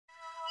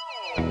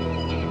I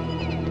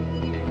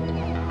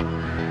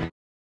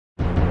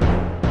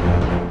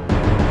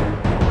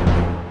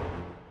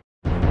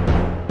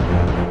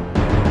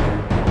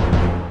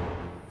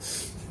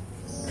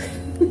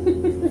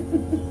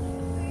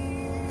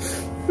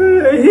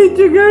hate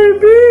you, Gary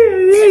B. I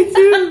hate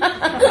you.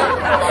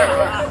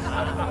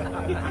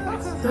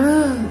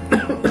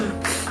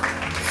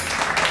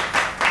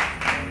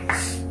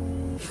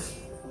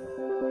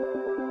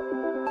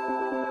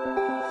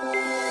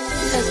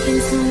 Look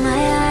into my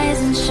eyes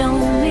and show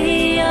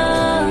me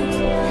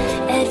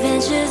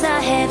adventures I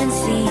haven't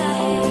seen.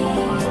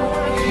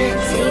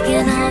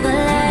 Taking all the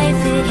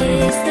life, it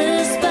hits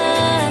the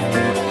spot.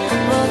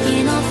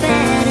 Walking on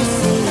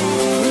fantasy.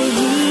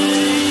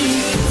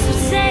 So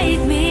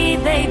take me,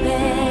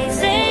 baby,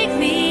 take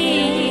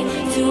me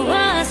to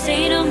a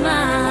state of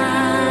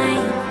mind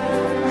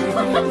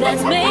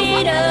that's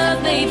made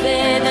up,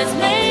 baby, that's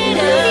made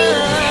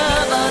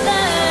up of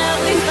love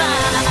we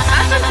find.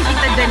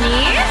 Kita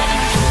Denise.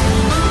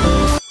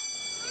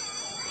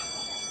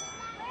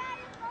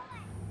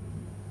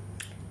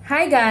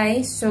 Hi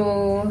guys,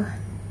 so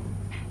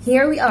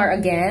here we are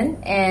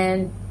again,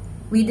 and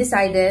we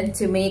decided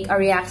to make a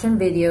reaction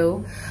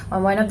video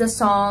on one of the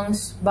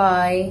songs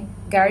by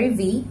Gary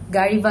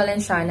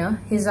Valenciano.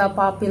 He's a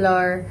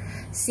popular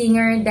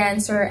singer,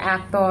 dancer,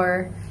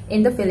 actor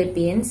in the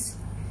Philippines,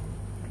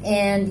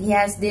 and he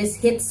has this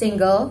hit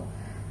single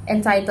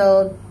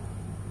entitled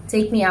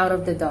Take Me Out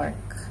of the Dark.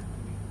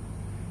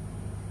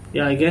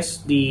 Yeah, I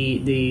guess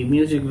the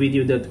music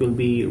video that we'll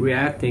be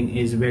reacting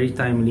is very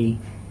timely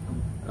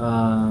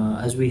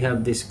as we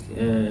have this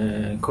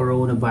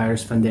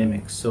coronavirus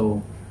pandemic.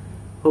 So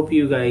hope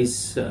you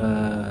guys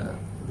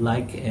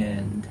like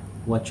and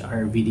watch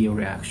our video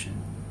reaction.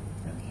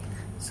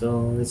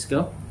 So let's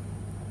go.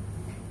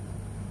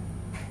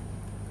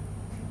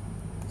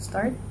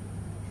 Start.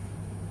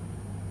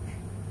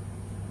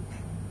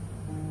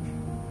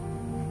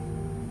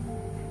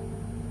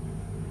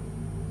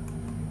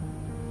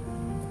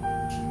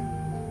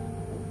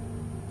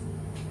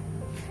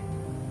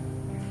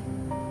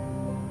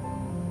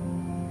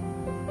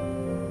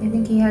 I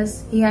think he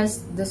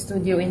has the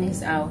studio in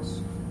his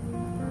house.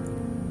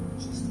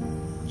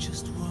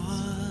 Just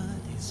what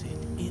is it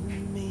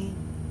in me?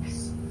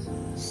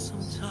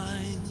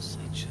 Sometimes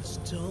I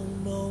just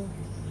don't know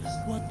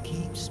what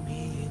keeps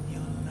me in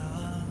your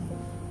love,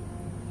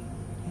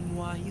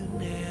 why you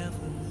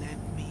never let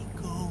me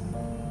go.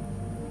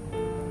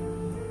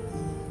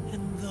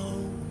 And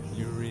though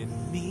you're in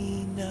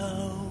me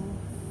now,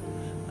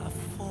 I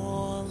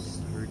fall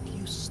and hurt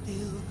you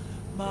still.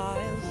 My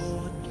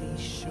Lord, please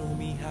show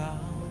me how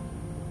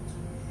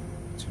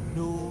to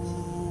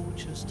know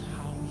just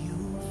how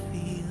you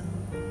feel,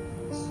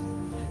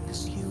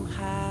 'cause you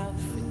have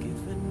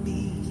forgiven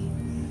me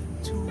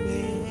too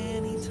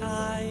many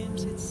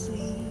times it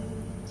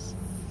seems.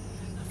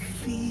 I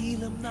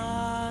feel I'm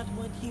not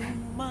what you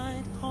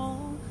might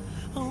call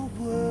a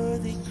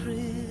worthy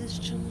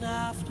Christian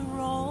after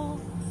all.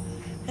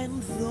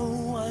 And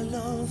though I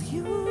love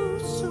you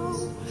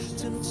so,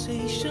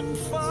 temptation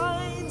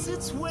finds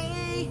its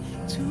way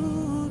to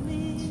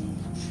me.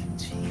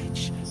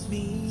 Teach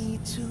me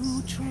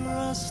to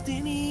trust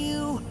in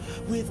you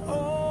with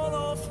all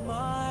of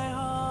my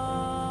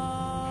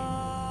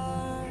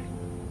heart,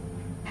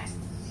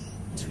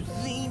 to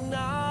lean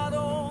not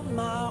on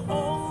my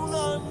own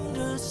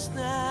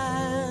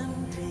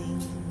understanding,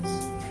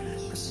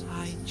 'cause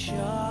I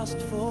just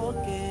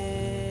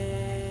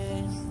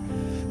forget.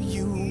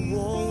 You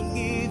won't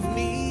give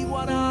me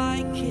what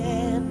I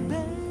can't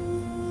bear.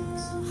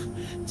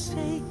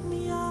 Take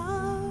me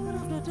out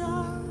of the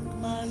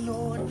dark, my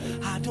Lord.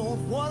 I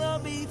don't wanna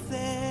be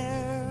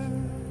there.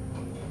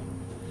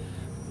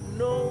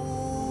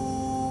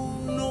 No,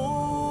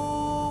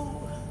 no,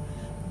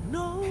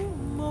 no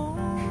more.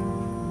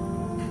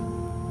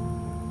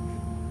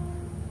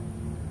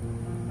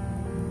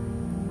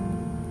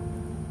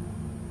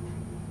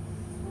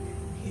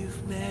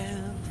 You've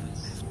never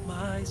left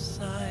my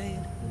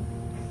side.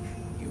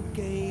 You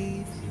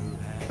gave your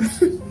hands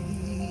to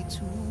me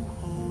to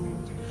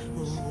hold.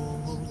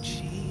 Oh,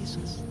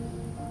 Jesus,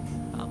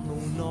 I'm no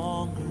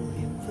longer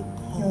in the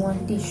cold. I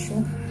want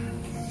tissue.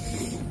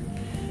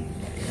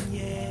 And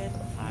yet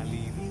I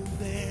leave you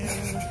there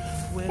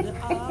when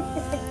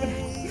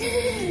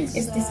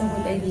Is this a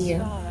good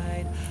idea?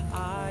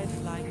 I'd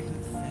like to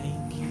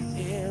thank you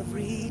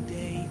every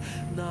day,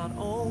 not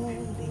only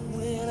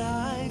when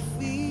I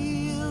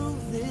feel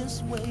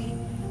this way.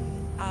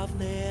 I've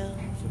never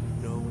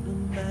known a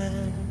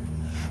man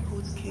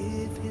who'd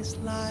give his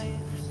life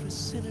for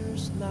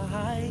sinners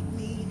like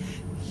me.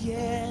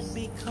 Yet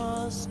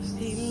because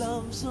he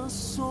loves us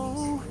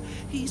so,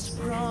 he's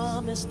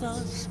promised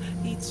us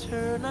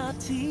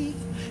eternity,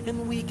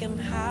 and we can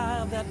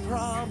have that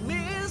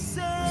promise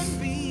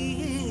and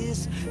be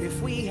his if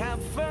we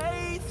have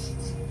faith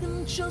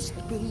and just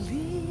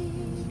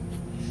believe.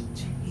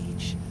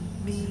 Teach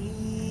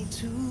me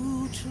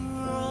to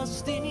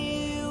trust in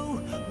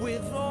you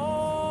with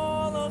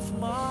all of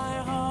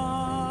my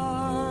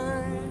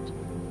heart,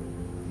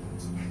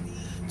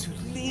 to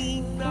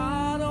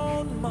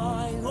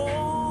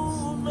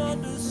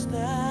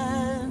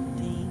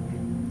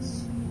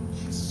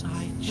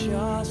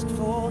just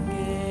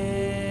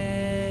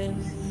forget.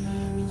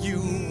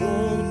 You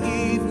won't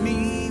give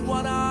me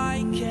what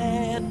I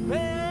can't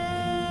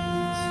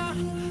bear.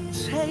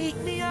 Take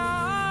me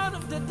out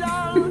of the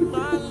dark,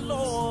 my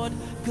Lord,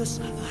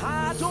 'cause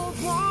I don't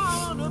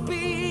wanna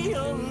be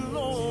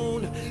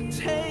alone.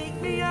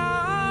 Take me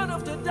out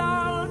of the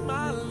dark,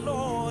 my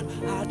Lord,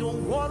 I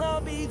don't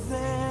wanna be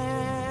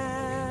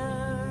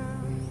there.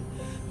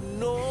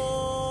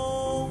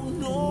 No,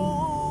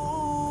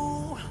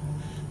 no,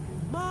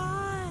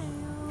 my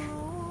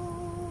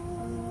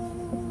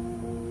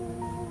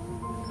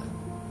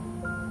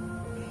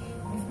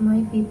If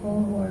my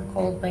people who are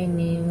called by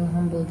name will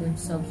humble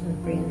themselves and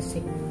pray and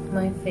seek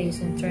my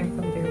face and turn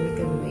from their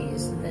wicked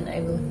ways, then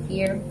I will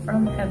hear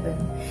from heaven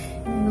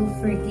and will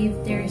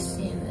forgive their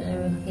sin and I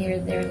will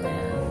heal their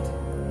land.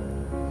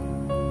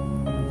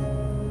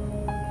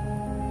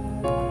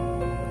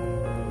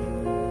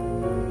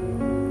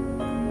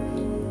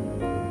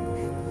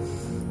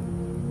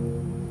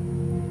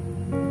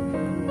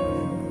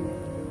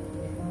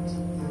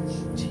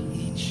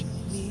 Teach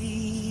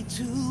me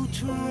to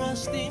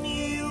trust in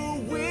you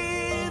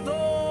with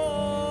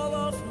all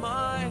of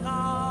my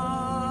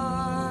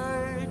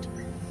heart,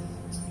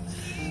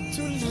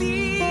 to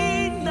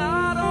lean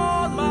not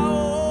on my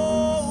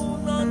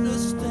own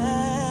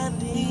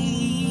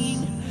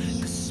understanding,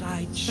 'cause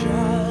I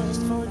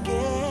just forget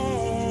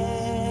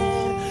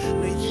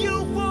that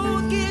you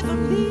won't give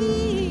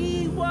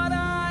me what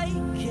I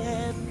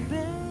can't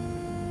bear.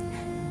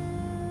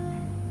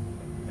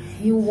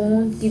 You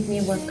won't give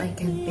me what I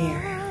can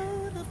bear.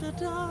 Out of the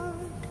dark,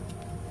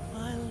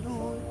 my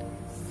Lord,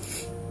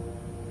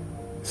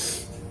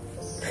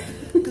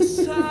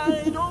 'cause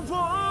I don't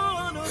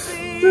wanna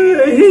be.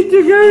 I hate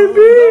you,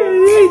 Gabby. I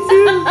hate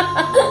you.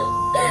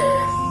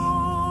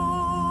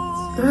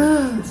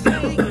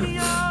 Take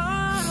me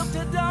out of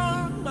the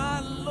dark,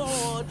 my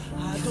Lord,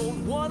 I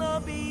don't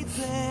wanna be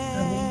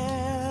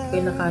there.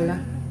 Inakala.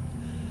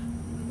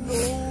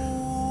 No,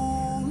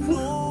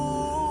 no,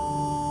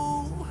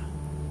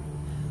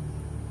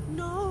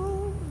 no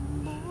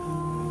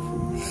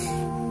more.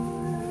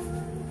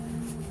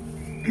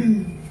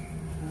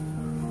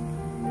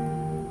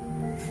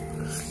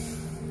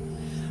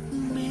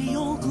 May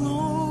your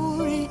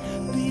glory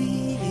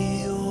be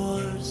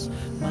yours,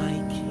 my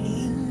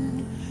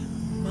King,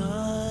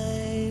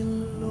 my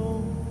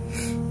Lord.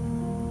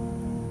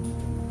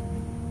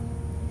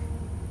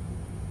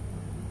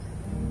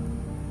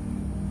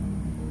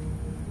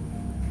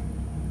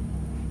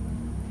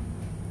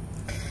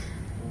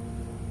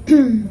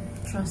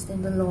 Trust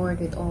in the Lord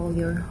with all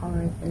your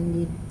heart and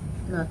lead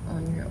not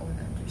on your own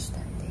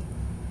understanding.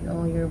 In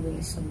all your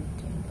ways submit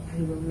to Him, and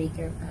He will make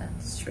your path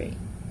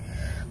straight.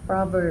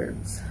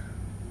 Proverbs.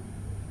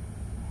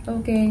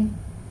 Okay.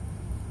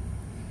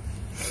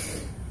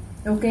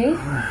 Okay?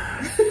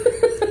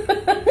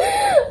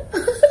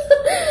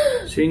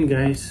 So yun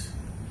guys,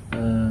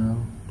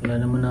 wala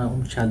naman na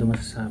akong masyado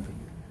masasabi.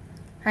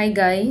 Hi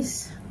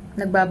guys,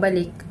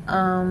 nagbabalik.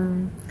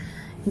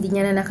 Hindi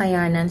niya na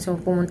nakayanan, so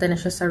pumunta na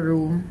siya sa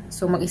room.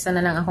 So mag-isa na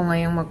lang ako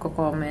ngayong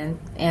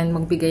magko-comment and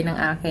magbigay ng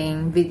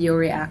aking video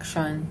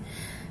reaction.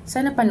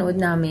 Sana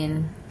panood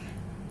namin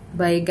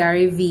by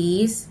Gary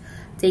V's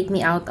Take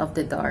Me Out of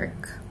the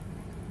Dark.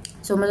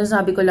 So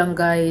masasabi ko lang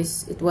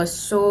guys, it was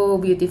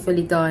so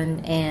beautifully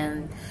done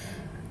and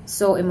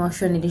so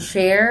emotionally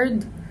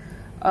shared.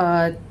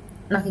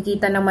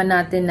 Nakikita naman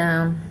natin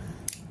na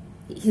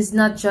he's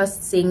not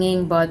just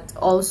singing but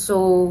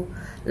also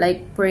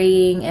like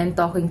praying and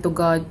talking to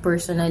God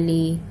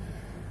personally.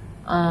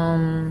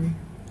 Sa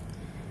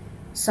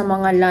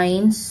mga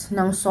lines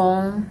ng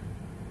song,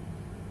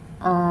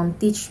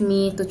 teach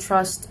me to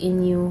trust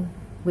in you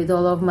with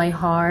all of my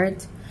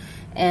heart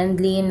and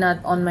lean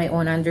not on my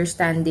own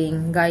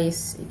understanding.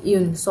 Guys,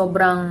 yun,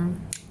 sobrang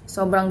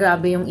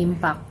grabe yung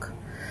impact.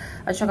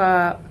 At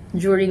saka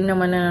during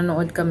naman na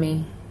nanonood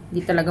kami,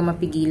 di talaga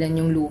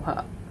mapigilan yung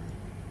luha.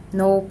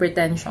 No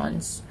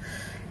pretensions.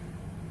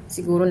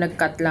 Siguro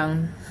nag-cut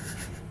lang.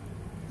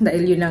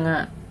 Dahil yun na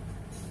nga,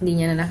 hindi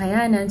niya na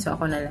nakayanan, so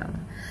ako na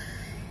lang.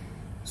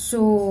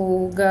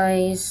 So,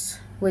 guys,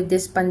 with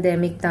this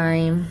pandemic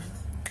time,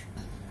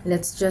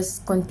 let's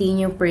just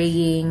continue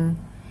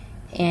praying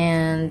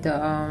and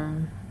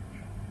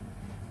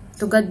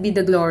to God be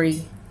the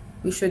glory.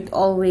 We should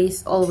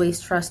always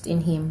trust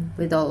in Him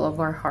with all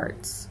of our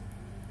hearts.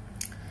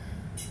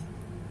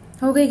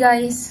 Okay,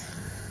 guys.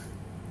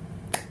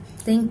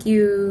 Thank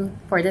you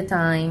for the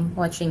time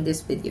watching this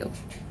video.